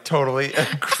if I totally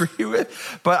agree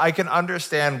with, but I can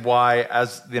understand why,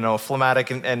 as you know, phlegmatic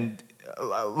and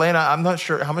Lena, I'm not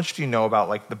sure how much do you know about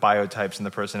like the biotypes and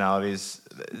the personalities.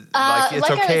 Like it's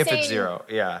okay if it's zero.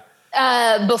 Yeah.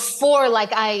 Before,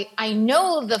 like I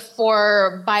know the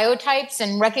 4 biotypes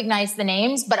and recognize the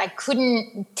names, but I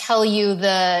couldn't tell you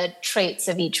the traits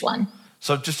of each one.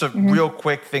 So just a real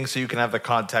quick thing so you can have the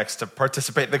context to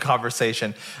participate in the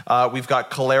conversation. We've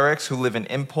got cholerics who live in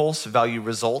impulse, value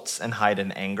results, and hide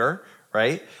in anger,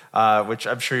 right? Which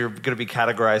I'm sure you're going to be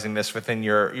categorizing this within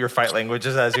your fight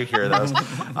languages as you hear those.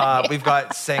 We've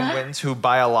got sanguines who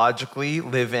biologically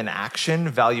live in action,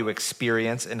 value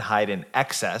experience, and hide in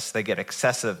excess. They get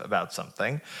excessive about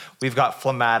something. We've got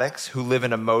phlegmatics who live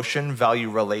in emotion,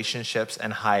 value relationships,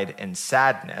 and hide in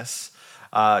sadness.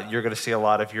 You're going to see a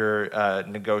lot of your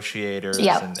negotiators.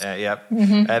 Yep.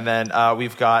 And then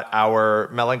we've got our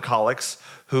melancholics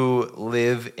who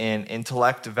live in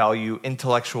intellect, value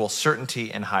intellectual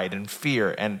certainty, and hide in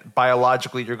fear. And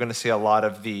biologically, you're going to see a lot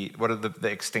of the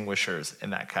extinguishers in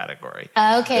that category.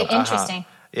 Okay, interesting.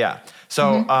 Yeah.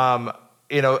 So,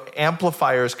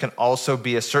 amplifiers can also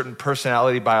be a certain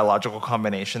personality biological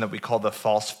combination that we call the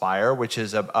false fire, which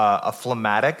is a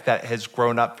phlegmatic that has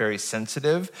grown up very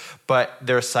sensitive, but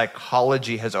their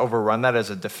psychology has overrun that as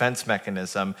a defense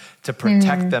mechanism to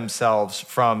protect themselves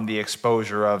from the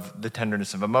exposure of the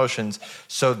tenderness of emotions.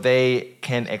 So they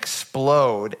can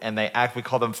explode and we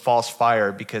call them false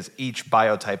fire because each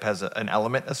biotype has an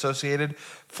element associated.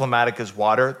 Phlegmatic is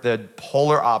water. The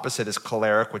polar opposite is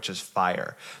choleric, which is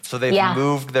fire. So they've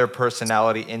moved their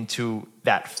personality into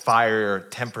that fire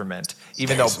temperament,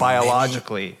 even though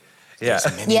biologically, there's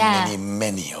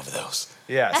many of those.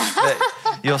 Yes,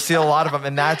 you'll see a lot of them,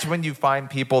 and that's when you find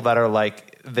people that are like,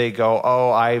 they go,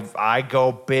 oh, I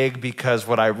go big because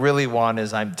what I really want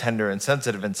is I'm tender and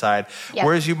sensitive inside. Yep.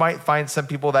 Whereas you might find some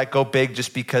people that go big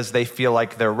just because they feel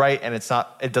like they're right and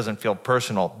it doesn't feel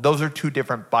personal. Those are 2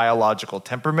 different biological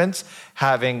temperaments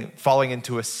falling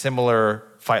into a similar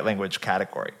fight language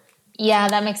category. Yeah,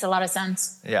 that makes a lot of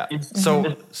sense. Yeah.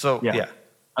 Mm-hmm. So yeah.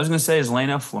 I was going to say, is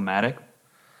Lena phlegmatic?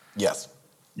 Yes.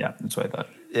 Yeah, that's what I thought.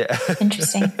 Yeah.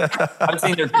 Interesting. I was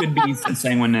saying there could be some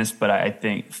sanguineness, but I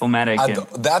think phlegmatic.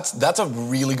 That's a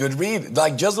really good read.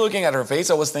 Like, just looking at her face,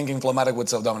 I was thinking phlegmatic with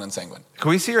subdominant sanguine. Can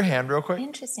we see your hand real quick?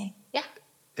 Interesting. Yeah.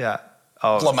 Yeah.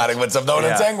 Oh. Phlegmatic with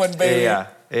subdominant sanguine, baby.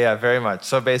 Yeah, very much.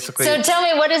 So basically. So tell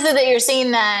me, what is it that you're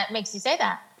seeing that makes you say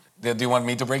that? Do you want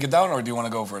me to break it down, or do you want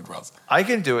to go for it, Ross? I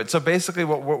can do it. So basically,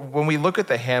 when we look at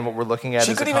the hand, what we're looking at is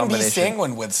a combination. She could even be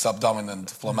sanguine with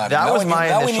subdominant phlegmatic. That was my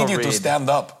initial read. Now we need you to stand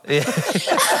up. Yeah.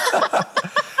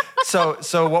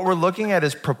 So what we're looking at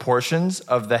is proportions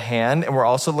of the hand, and we're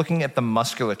also looking at the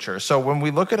musculature. So when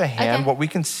we look at a hand, what we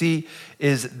can see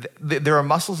is there are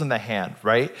muscles in the hand,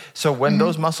 right? So when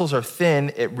those muscles are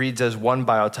thin, it reads as one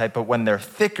biotype, but when they're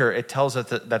thicker, it tells us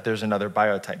that there's another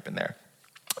biotype in there.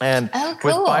 And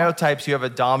with biotypes, you have a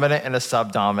dominant and a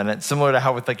subdominant, similar to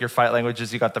how with like your fight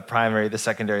languages, you got the primary, the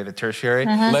secondary, the tertiary.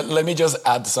 Let me just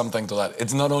add something to that.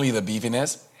 It's not only the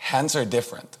beefiness, hands are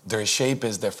different. Their shape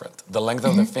is different. The length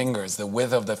of the fingers, the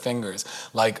width of the fingers.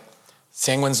 Like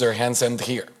sanguines, their hands end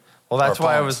here. Well, that's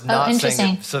why I was not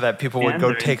saying it so that people would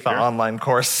go take the online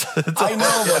course. I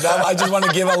know, but I just want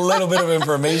to give a little bit of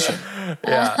information.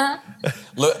 Yeah.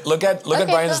 Look at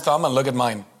Brian's thumb and look at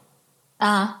mine.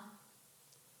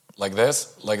 Like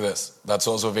this. That's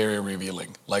also very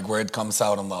revealing. Like where it comes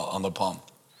out on the palm.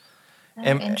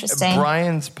 And interesting.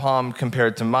 Brian's palm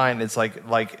compared to mine, it's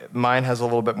like mine has a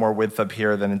little bit more width up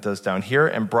here than it does down here,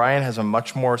 and Brian has a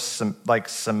much more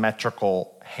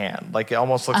symmetrical hand. Like it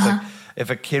almost looks like if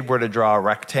a kid were to draw a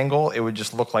rectangle, it would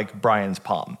just look like Brian's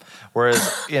palm.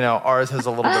 Whereas, ours has a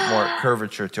little bit more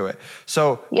curvature to it.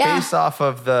 So based off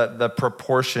of the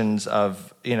proportions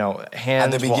of,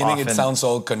 hands. At the beginning, it sounds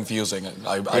all confusing.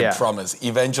 I promise.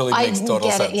 Eventually, it makes total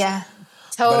sense. Yeah.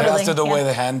 Totally. But it has to do with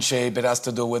the hand shape. It has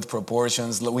to do with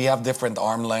proportions. We have different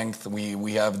arm length.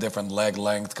 We have different leg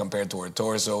length compared to our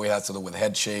torso. It has to do with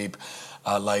head shape,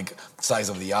 like size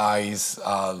of the eyes,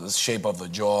 the shape of the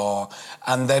jaw.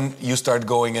 And then you start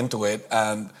going into it,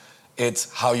 and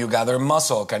it's how you gather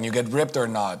muscle. Can you get ripped or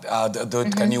not?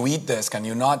 Can you eat this? Can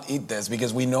you not eat this?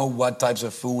 Because we know what types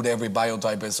of food every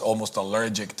biotype is almost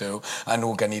allergic to, and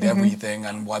who can eat everything,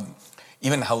 and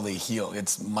even how they heal.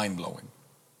 It's mind-blowing.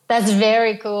 That's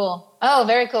very cool. Oh,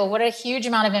 very cool. What a huge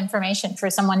amount of information for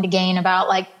someone to gain about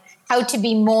like how to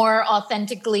be more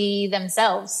authentically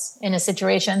themselves in a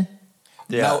situation.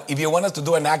 Yeah. Now, if you want us to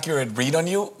do an accurate read on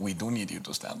you, we do need you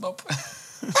to stand up.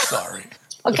 Sorry.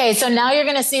 Okay, so now you're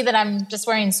going to see that I'm just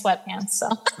wearing sweatpants. So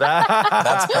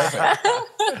That's perfect.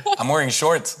 I'm wearing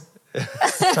shorts.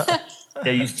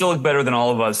 Yeah, you still look better than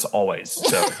all of us always.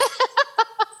 So.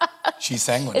 She's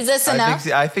sanguine. Is this enough?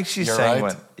 I think she's You're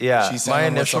sanguine. Right. Yeah. She's My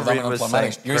initial read was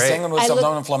sanguine. You're sanguine with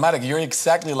subdominant phlegmatic. You're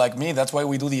exactly like me. That's why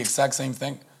we do the exact same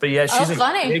thing. But yeah, she's a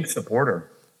funny. big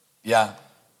supporter. Yeah.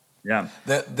 Yeah.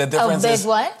 The difference big is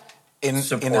what? in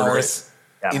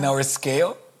our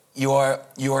scale, you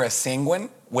are a sanguine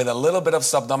with a little bit of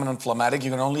subdominant phlegmatic.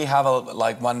 You can only have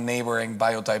one neighboring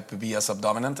biotype to be a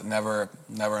subdominant, never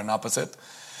an opposite.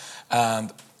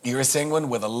 And you're a sanguine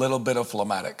with a little bit of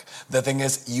phlegmatic. The thing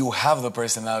is, you have the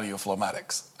personality of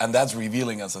phlegmatics, and that's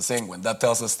revealing as a sanguine. That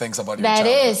tells us things about your childhood.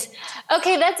 That is.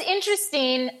 Okay, that's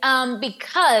interesting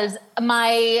because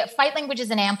my fight language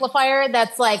is an amplifier.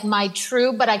 That's like my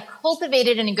true, but I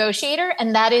cultivated a negotiator,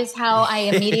 and that is how I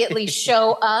immediately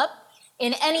show up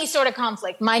in any sort of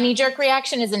conflict. My knee-jerk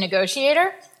reaction is a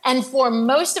negotiator, and for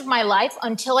most of my life,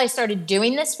 until I started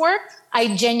doing this work,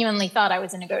 I genuinely thought I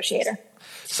was a negotiator.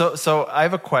 So I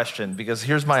have a question, because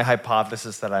here's my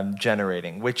hypothesis that I'm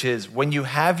generating, which is when you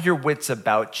have your wits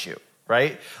about you,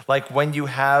 right? Like when you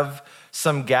have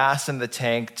some gas in the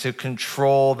tank to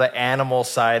control the animal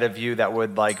side of you that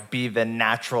would like be the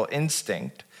natural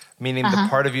instinct, meaning the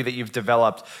part of you that you've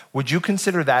developed, would you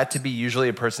consider that to be usually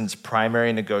a person's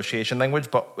primary negotiation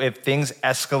language? But if things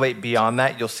escalate beyond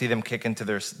that, you'll see them kick into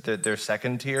their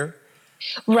second tier?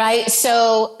 Right.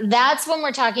 So that's when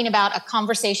we're talking about a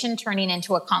conversation turning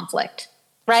into a conflict,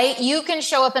 right? You can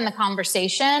show up in the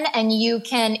conversation and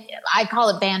I call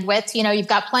it bandwidth. You've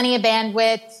got plenty of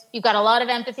bandwidth. You've got a lot of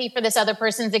empathy for this other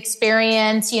person's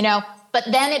experience, but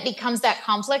then it becomes that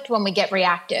conflict when we get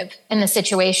reactive in the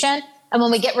situation. And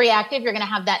when we get reactive, you're going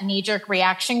to have that knee-jerk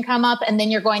reaction come up, and then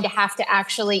you're going to have to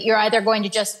you're either going to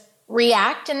just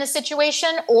react in the situation,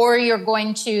 or you're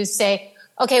going to say,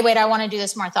 okay, wait, I want to do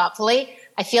this more thoughtfully.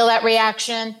 I feel that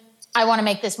reaction. I want to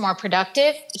make this more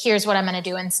productive. Here's what I'm going to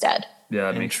do instead.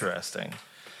 Yeah, interesting.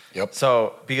 Yep.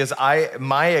 So, because my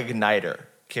igniter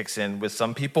kicks in with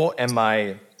some people, and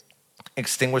my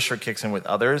extinguisher kicks in with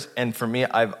others. And for me,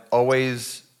 I've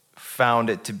always found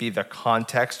it to be the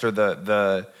context or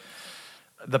the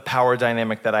power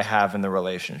dynamic that I have in the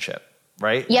relationship,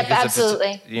 right? Yep, because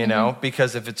absolutely. You know,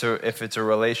 because if it's a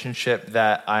relationship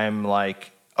that I'm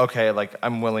like, okay, like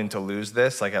I'm willing to lose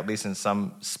this, like at least in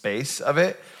some space of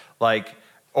it, like,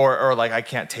 or like I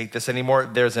can't take this anymore,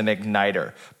 there's an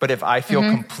igniter. But if I feel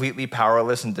completely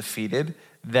powerless and defeated,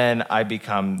 then I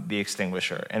become the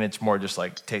extinguisher, and it's more just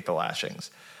like take the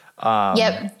lashings.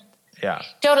 Yep. Yeah.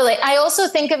 Totally. I also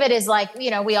think of it as like,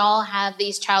 you know, we all have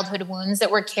these childhood wounds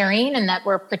that we're carrying and that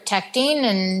we're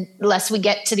protecting unless we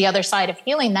get to the other side of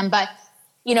healing them. But,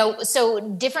 you know, so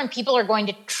different people are going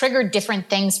to trigger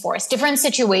different things for us. Different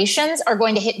situations are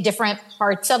going to hit different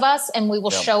parts of us, and we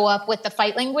will show up with the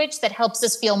fight language that helps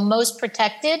us feel most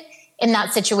protected in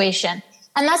that situation.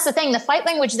 And that's the thing. The fight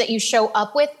language that you show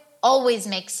up with always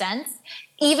makes sense,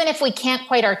 even if we can't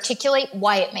quite articulate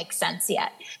why it makes sense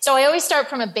yet. So I always start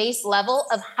from a base level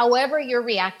of however you're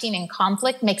reacting in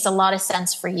conflict makes a lot of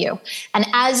sense for you. And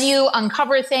as you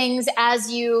uncover things,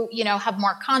 as you know, have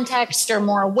more context or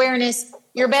more awareness,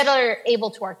 you're better able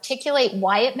to articulate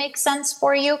why it makes sense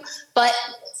for you. But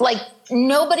like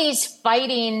nobody's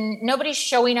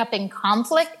showing up in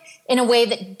conflict in a way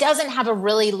that doesn't have a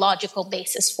really logical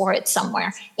basis for it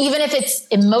somewhere, even if it's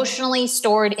emotionally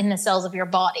stored in the cells of your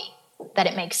body, that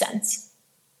it makes sense.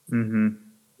 Mm-hmm.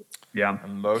 Yeah.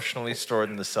 Emotionally stored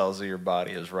in the cells of your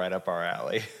body is right up our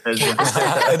alley. It's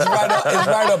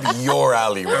right up your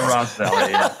alley. Ross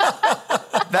alley.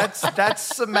 That's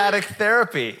somatic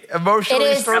therapy.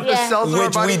 Emotionally stored in the cells of our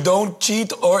which body. we don't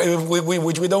cheat or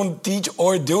which we don't teach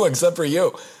or do except for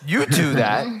you. You do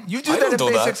that. You do that in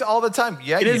basics all the time.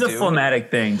 Yeah, it is you a do.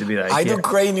 phlegmatic thing to be like. I do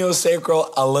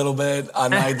craniosacral a little bit,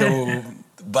 and I do,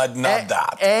 but not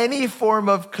that. Any form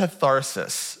of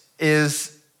catharsis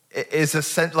is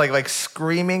essentially like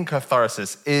screaming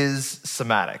catharsis is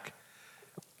somatic.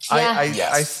 Yeah.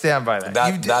 I stand by that.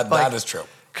 That is true.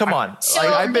 Come on. So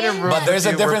I've been in rooms But there's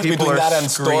a with you where difference people between are that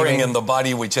and storing screaming. in the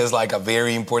body, which is like a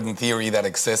very important theory that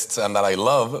exists and that I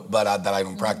love, but that I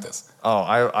don't practice. Oh,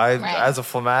 I Right. as a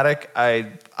phlegmatic,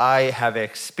 I have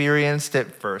experienced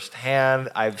it firsthand.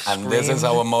 I've screamed And this is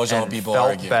how emotional and people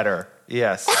felt argue. better.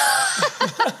 Yes.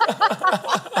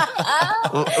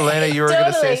 Lena, you were going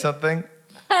to say Totally. something?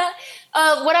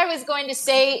 What I was going to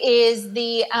say is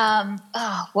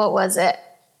what was it?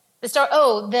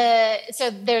 So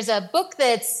there's a book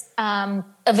that's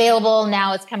available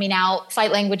now. It's coming out,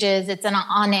 Fight Languages. It's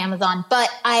on Amazon. But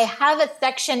I have a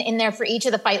section in there for each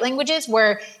of the fight languages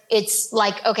where it's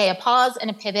like, okay, a pause and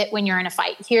a pivot when you're in a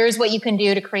fight. Here's what you can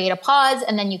do to create a pause,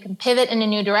 and then you can pivot in a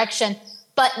new direction.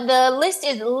 But the list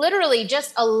is literally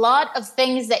just a lot of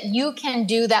things that you can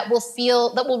do that will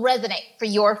resonate for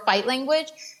your fight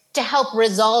language to help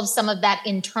resolve some of that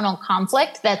internal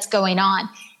conflict that's going on.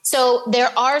 So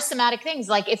there are somatic things,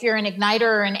 like if you're an igniter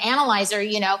or an analyzer,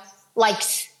 you know, like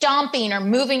stomping or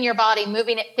moving your body,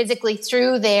 moving it physically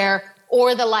through there,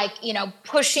 or the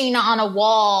pushing on a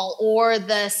wall or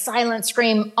the silent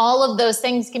scream. All of those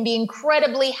things can be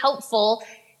incredibly helpful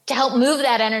to help move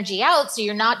that energy out, so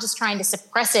you're not just trying to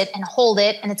suppress it and hold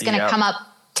it and it's going to come up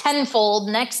tenfold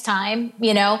next time.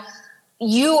 You know,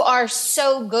 you are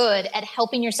so good at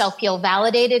helping yourself feel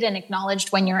validated and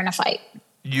acknowledged when you're in a fight.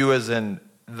 You as in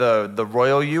the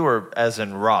royal you, or as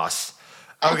in Ross?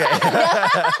 Okay.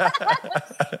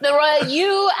 The royal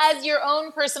you as your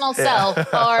own personal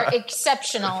self are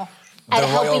exceptional at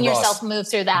helping yourself move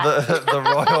through that. The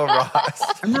royal Ross.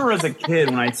 I remember as a kid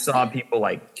when I saw people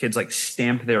kids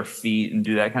stamp their feet and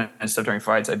do that kind of stuff during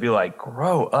fights, I'd be like,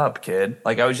 grow up, kid.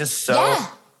 Like I was just so, I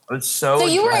was so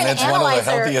you were an it's one of the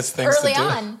analyzer healthiest things early to do.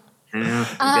 on.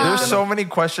 There's so many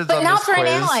questions But on not this for an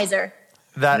quiz analyzer.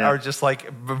 that are just like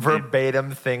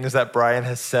verbatim things that Brian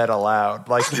has said aloud.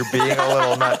 Like you're being a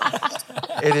little nut.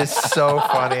 It is so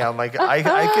funny. I'm like,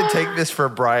 I could take this for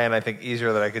Brian, I think,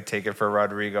 easier than I could take it for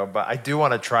Rodrigo, but I do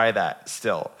want to try that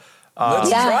still. Let's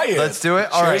try it. Let's do it.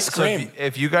 All right. So Scream.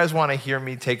 if you guys want to hear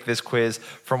me take this quiz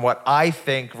from what I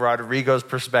think Rodrigo's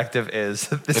perspective is,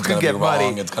 this could get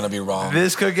muddy. It's going to be wrong.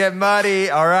 This could get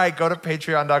muddy. All right. Go to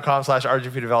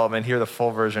patreon.com/RGP Development. Hear the full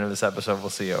version of this episode.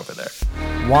 We'll see you over there.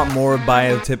 Want more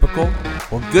Biotypical?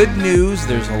 Well, good news.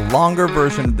 There's a longer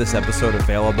version of this episode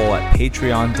available at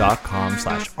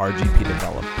patreon.com/RGP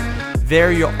Development.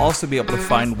 There, you'll also be able to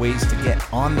find ways to get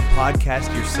on the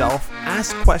podcast yourself,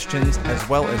 ask questions, as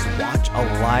well as watch a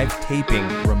live taping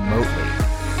remotely.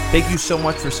 Thank you so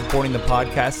much for supporting the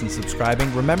podcast and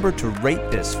subscribing. Remember to rate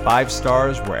this 5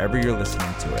 stars wherever you're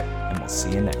listening to it, and we'll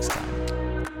see you next time.